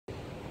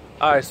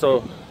All right,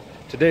 so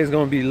today's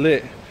gonna be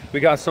lit. We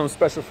got something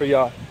special for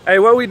y'all. Hey,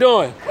 what are we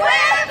doing? Cliff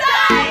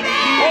diving!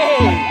 Hey,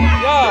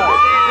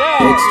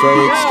 yeah.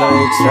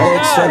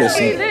 Extra,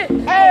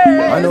 listen.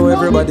 I know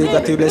everybody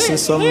got to blessing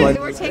someone.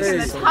 We're taking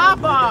the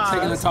top off.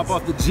 Taking the top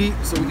off the Jeep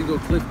so we can go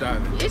cliff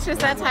diving. It's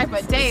just that type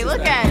of day.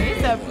 Look at it.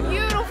 It's a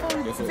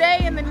beautiful day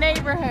in the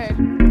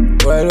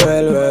neighborhood. Well,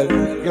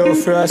 yo,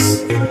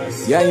 Frost.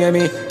 Yeah, hear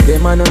me?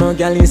 Them man no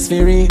gal is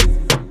free.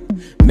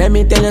 Let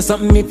me tell you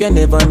something if you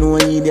never know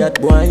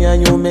idiot boy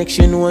and you make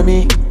she know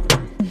me.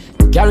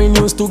 Carry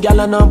news to gal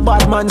and a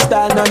bad man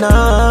style,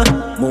 nah.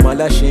 Mama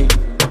da she.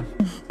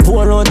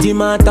 Pour out the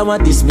matter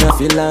what this me I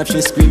feel like she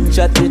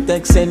screenshot the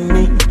text send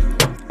me.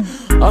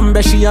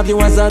 She have you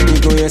as a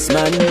big yes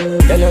man.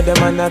 Tell you the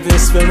man have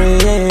his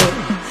ferry.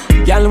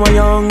 Girl when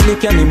you hungry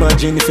can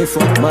imagine if you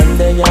fuck man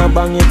then you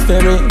bang it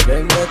ferry.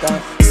 Then better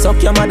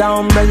suck your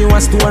mother you a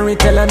story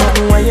tell her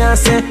nothing what you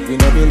say. We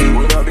no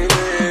believe.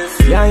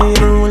 Yeah ain't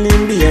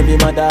ruling baby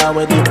mother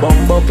where the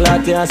bumbo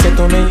clot you say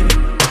to me.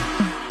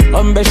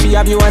 She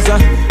have you as a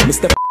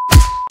Mr.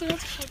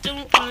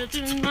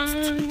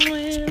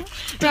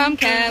 From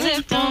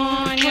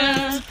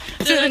California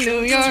to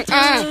New York.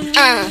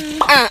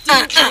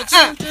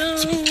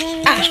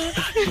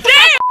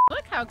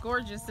 Look how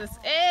gorgeous this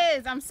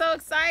is. I'm so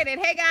excited.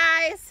 Hey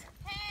guys.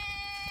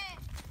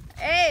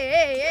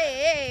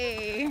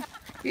 Hey.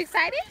 You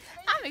excited?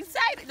 I'm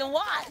excited to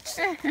watch.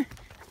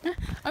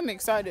 I'm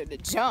excited to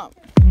jump.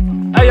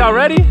 Hey, y'all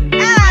ready?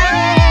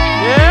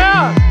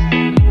 Yeah.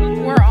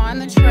 We're on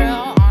the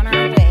trail on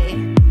our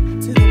way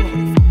to the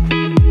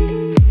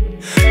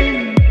waterfall.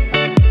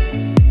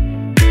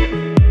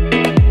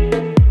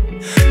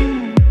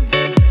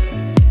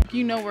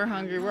 You know we're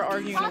hungry. We're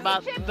arguing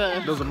about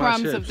the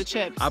crumbs of the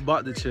chips. I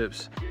bought the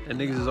chips, and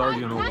niggas is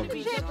arguing over them.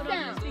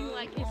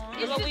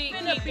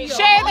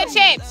 Share the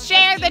chips.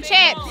 Share the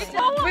chips.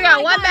 We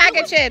got one bag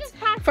of chips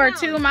for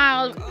 2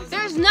 miles.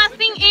 There's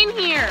nothing in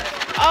here.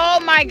 Oh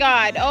my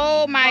God.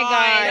 Oh my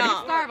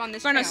God. We're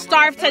gonna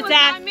starve to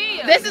death.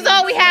 This is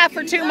all we have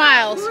for 2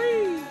 miles.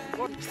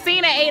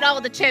 Cena ate all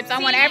the chips. I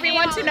want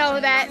everyone to know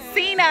that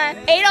Cena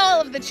ate all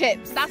of the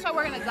chips. That's why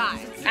we're gonna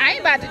die. I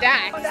ain't about to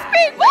die.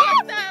 Speak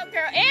what's up,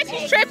 girl. And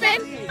she's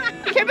tripping.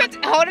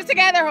 Hold it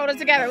together. Hold it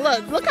together.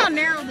 Look how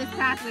narrow this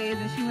pathway is,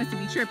 and she wants to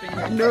be tripping.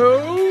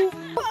 No.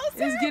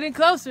 Closer. It's getting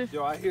closer.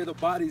 Yo, I hear the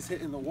bodies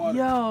hitting the water.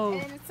 Yo.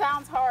 And it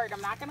sounds hard.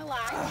 I'm not gonna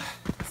lie.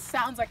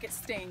 Sounds like it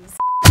stings.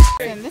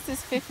 And this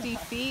is 50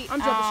 feet. I'm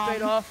jumping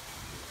straight off.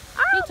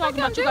 I don't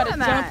think I'm doing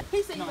that.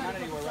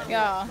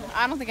 Yo,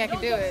 I don't think I can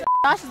do it.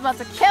 Josh is about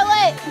to kill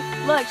it.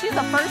 Look, she's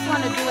the first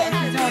one to do it, and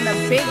she's doing the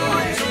big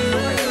one.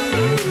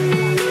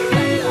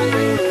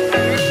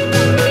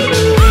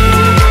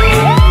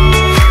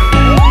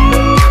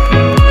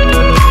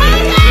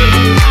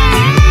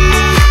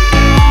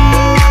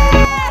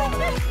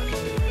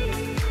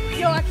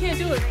 Yo, I can't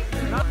do it.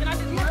 Can I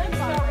just run?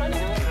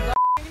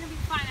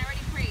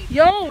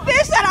 Yo,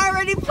 Fish that I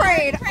already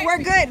prayed. We're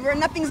good.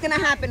 Nothing's gonna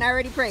happen. I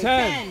already prayed.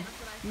 10,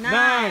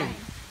 9,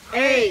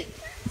 8,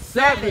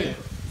 7,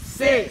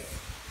 6,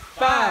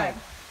 5,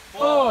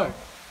 4,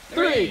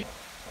 3,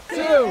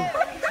 2.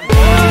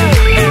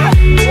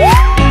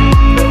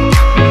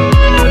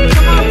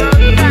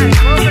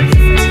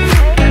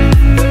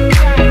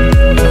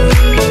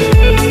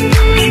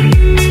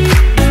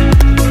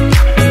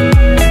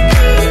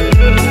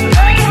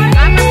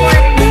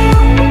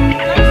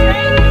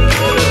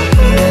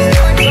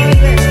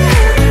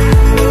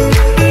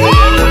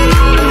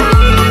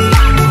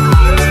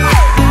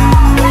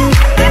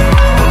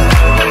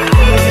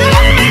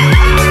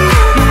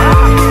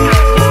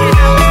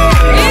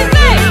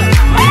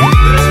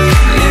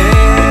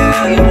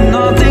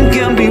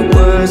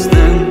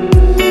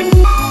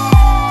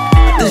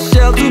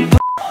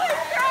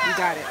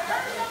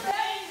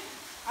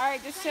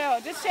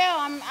 Just chill.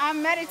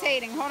 I'm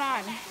meditating. Hold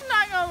on. I'm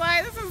not gonna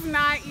lie, this is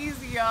not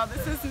easy, y'all.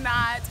 This is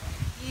not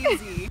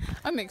easy.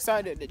 I'm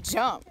excited to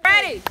jump.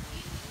 Ready?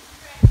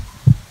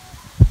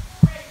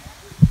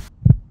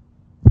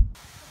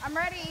 I'm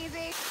ready,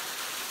 Easy.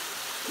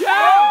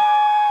 Yeah!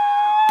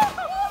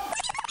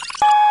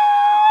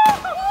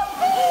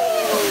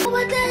 Oh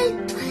my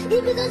God!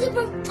 Even though you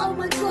broke, oh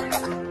my God!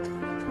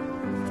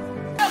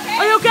 Okay?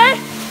 Are you okay?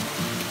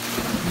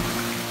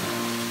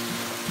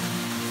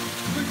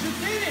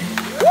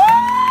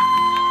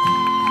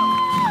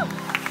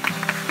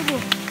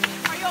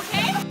 Are you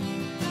okay?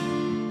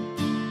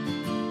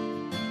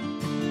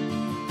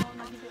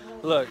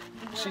 Look,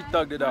 she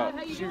thugged it out.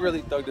 She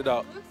really thugged it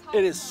out.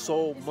 It is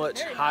so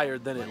much higher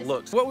than it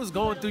looks. What was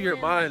going through your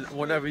mind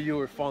whenever you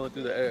were falling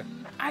through the air?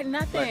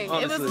 Nothing.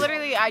 Like, it was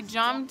literally, I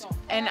jumped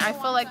and I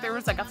felt like there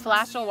was like a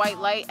flash of white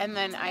light, and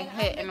then I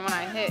hit, and when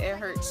I hit, it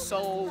hurt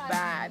so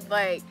bad.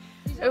 Like,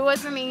 it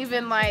wasn't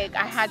even like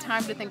I had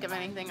time to think of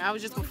anything. I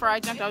was just, before I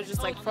jumped, I was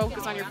just like,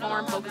 focus on your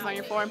form, focus on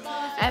your form.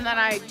 And then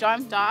I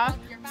jumped off,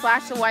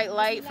 flashed a white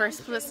light for a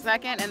split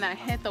second, and then I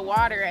hit the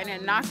water and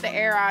it knocked the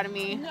air out of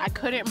me. I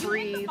couldn't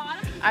breathe.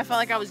 I felt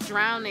like I was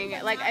drowning.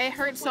 Like, it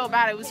hurt so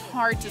bad, it was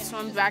hard to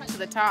swim back to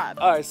the top.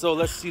 All right, so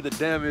let's see the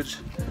damage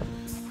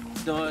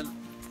it's done.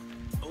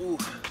 Ooh.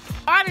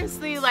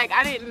 Honestly, like,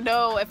 I didn't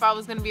know if I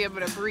was gonna be able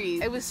to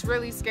breathe. It was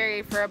really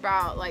scary for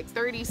about like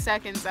 30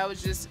 seconds. I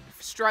was just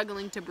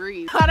struggling to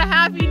breathe. On a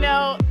happy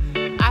note,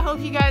 I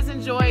hope you guys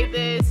enjoyed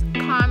this.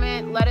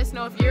 Comment, let us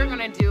know if you're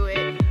gonna do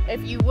it,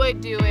 if you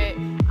would do it,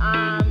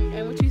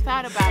 and what you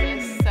thought about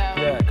us.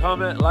 So Yeah,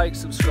 comment, like,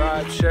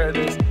 subscribe, share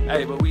this.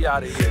 Hey, but we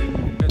out of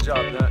here. Good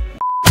job, Nat.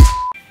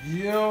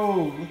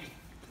 Yo, look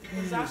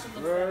at this,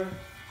 bro.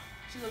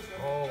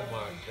 Oh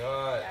my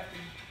god.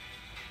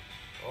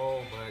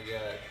 Oh my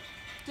god.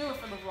 do it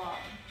for the vlog.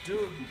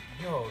 Dude,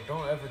 yo,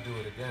 don't ever do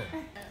it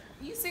again.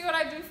 You see what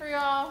I do for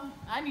y'all?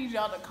 I need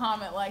y'all to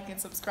comment, like, and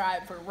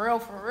subscribe for real,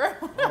 for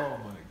real. Oh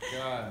my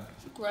god.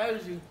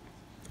 Crazy.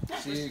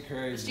 She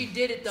crazy. She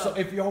did it though. So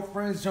if your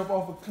friends jump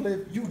off a cliff,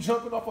 you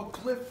jumping off a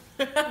cliff?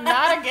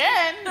 Not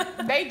again.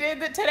 They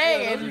did it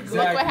today, and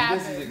look what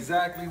happened. This is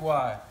exactly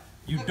why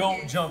you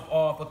don't jump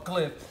off a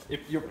cliff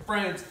if your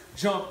friends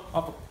jump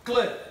off a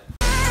cliff.